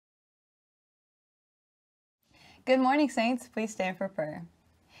Good morning, Saints. Please stand for prayer.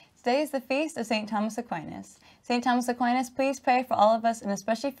 Today is the feast of St. Thomas Aquinas. St. Thomas Aquinas, please pray for all of us and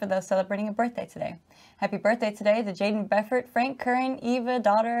especially for those celebrating a birthday today. Happy birthday today to Jaden Beffert, Frank Curran, Eva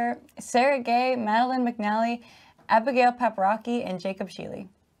Daughter, Sarah Gay, Madeline McNally, Abigail Paparocki, and Jacob Sheely.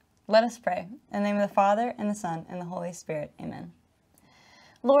 Let us pray. In the name of the Father, and the Son, and the Holy Spirit. Amen.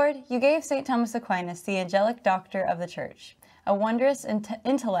 Lord, you gave St. Thomas Aquinas, the angelic doctor of the Church, a wondrous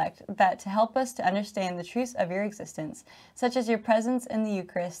intellect that to help us to understand the truths of your existence, such as your presence in the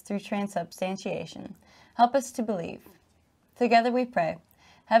Eucharist through transubstantiation. Help us to believe. Together we pray.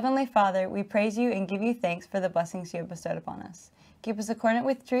 Heavenly Father, we praise you and give you thanks for the blessings you have bestowed upon us. Keep us accordant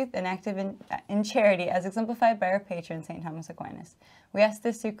with truth and active in charity as exemplified by our patron, St. Thomas Aquinas. We ask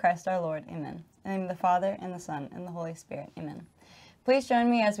this through Christ our Lord. Amen. In the name of the Father, and the Son, and the Holy Spirit. Amen. Please join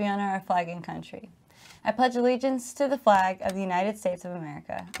me as we honor our flag and country. I pledge allegiance to the flag of the United States of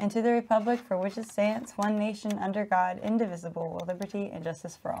America and to the republic for which it stands, one nation under God, indivisible, with liberty and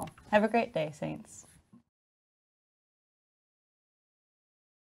justice for all. Have a great day, Saints.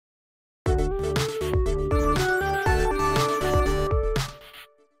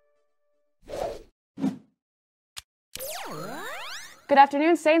 Good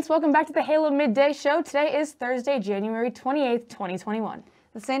afternoon, Saints. Welcome back to the Halo Midday Show. Today is Thursday, January 28th, 2021.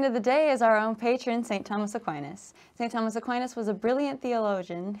 The saint of the day is our own patron, St. Thomas Aquinas. St. Thomas Aquinas was a brilliant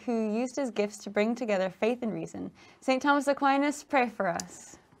theologian who used his gifts to bring together faith and reason. St. Thomas Aquinas, pray for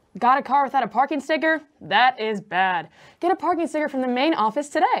us. Got a car without a parking sticker? That is bad. Get a parking sticker from the main office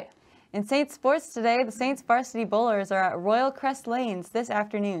today. In Saints sports today, the Saints varsity bowlers are at Royal Crest Lanes this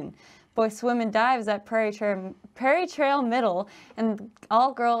afternoon. Boys swim and dives at Prairie Trail Middle, and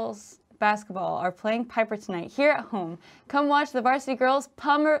all girls basketball are playing Piper tonight here at home. Come watch the varsity girls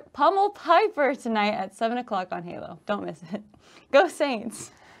pummel Piper tonight at 7 o'clock on Halo. Don't miss it. Go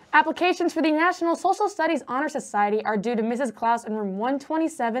Saints! Applications for the National Social Studies Honor Society are due to Mrs. Klaus in room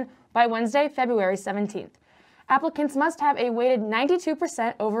 127 by Wednesday, February 17th. Applicants must have a weighted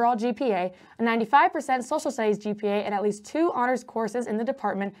 92% overall GPA, a 95% social studies GPA, and at least 2 honors courses in the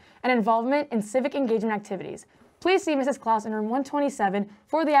department and involvement in civic engagement activities. Please see Mrs. Klaus in room 127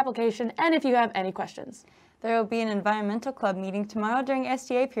 for the application and if you have any questions. There will be an environmental club meeting tomorrow during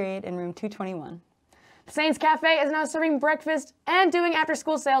STA period in room 221. The Saints Cafe is now serving breakfast and doing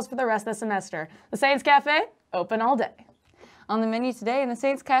after-school sales for the rest of the semester. The Saints Cafe, open all day. On the menu today in the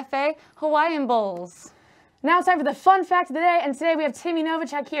Saints Cafe, Hawaiian bowls. Now it's time for the fun fact of the day, and today we have Timmy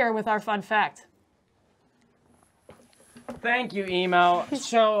Novacek here with our fun fact. Thank you, Emo.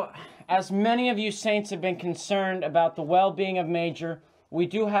 So, as many of you Saints have been concerned about the well-being of Major, we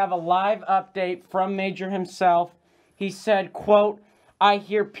do have a live update from Major himself. He said, quote, "I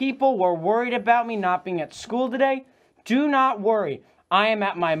hear people were worried about me not being at school today. Do not worry. I am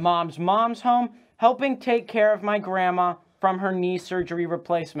at my mom's home, helping take care of my grandma from her knee surgery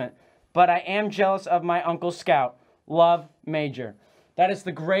replacement. But I am jealous of my Uncle Scout. Love, Major." That is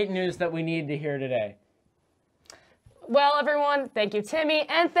the great news that we needed to hear today. Well, everyone, thank you, Timmy,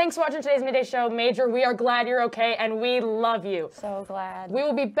 and thanks for watching today's Midday Show. Major, we are glad you're okay, and we love you. So glad. We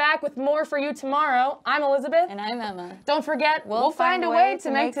will be back with more for you tomorrow. I'm Elizabeth. And I'm Emma. Don't forget, we'll find a way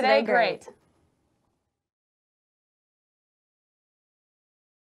to make today great.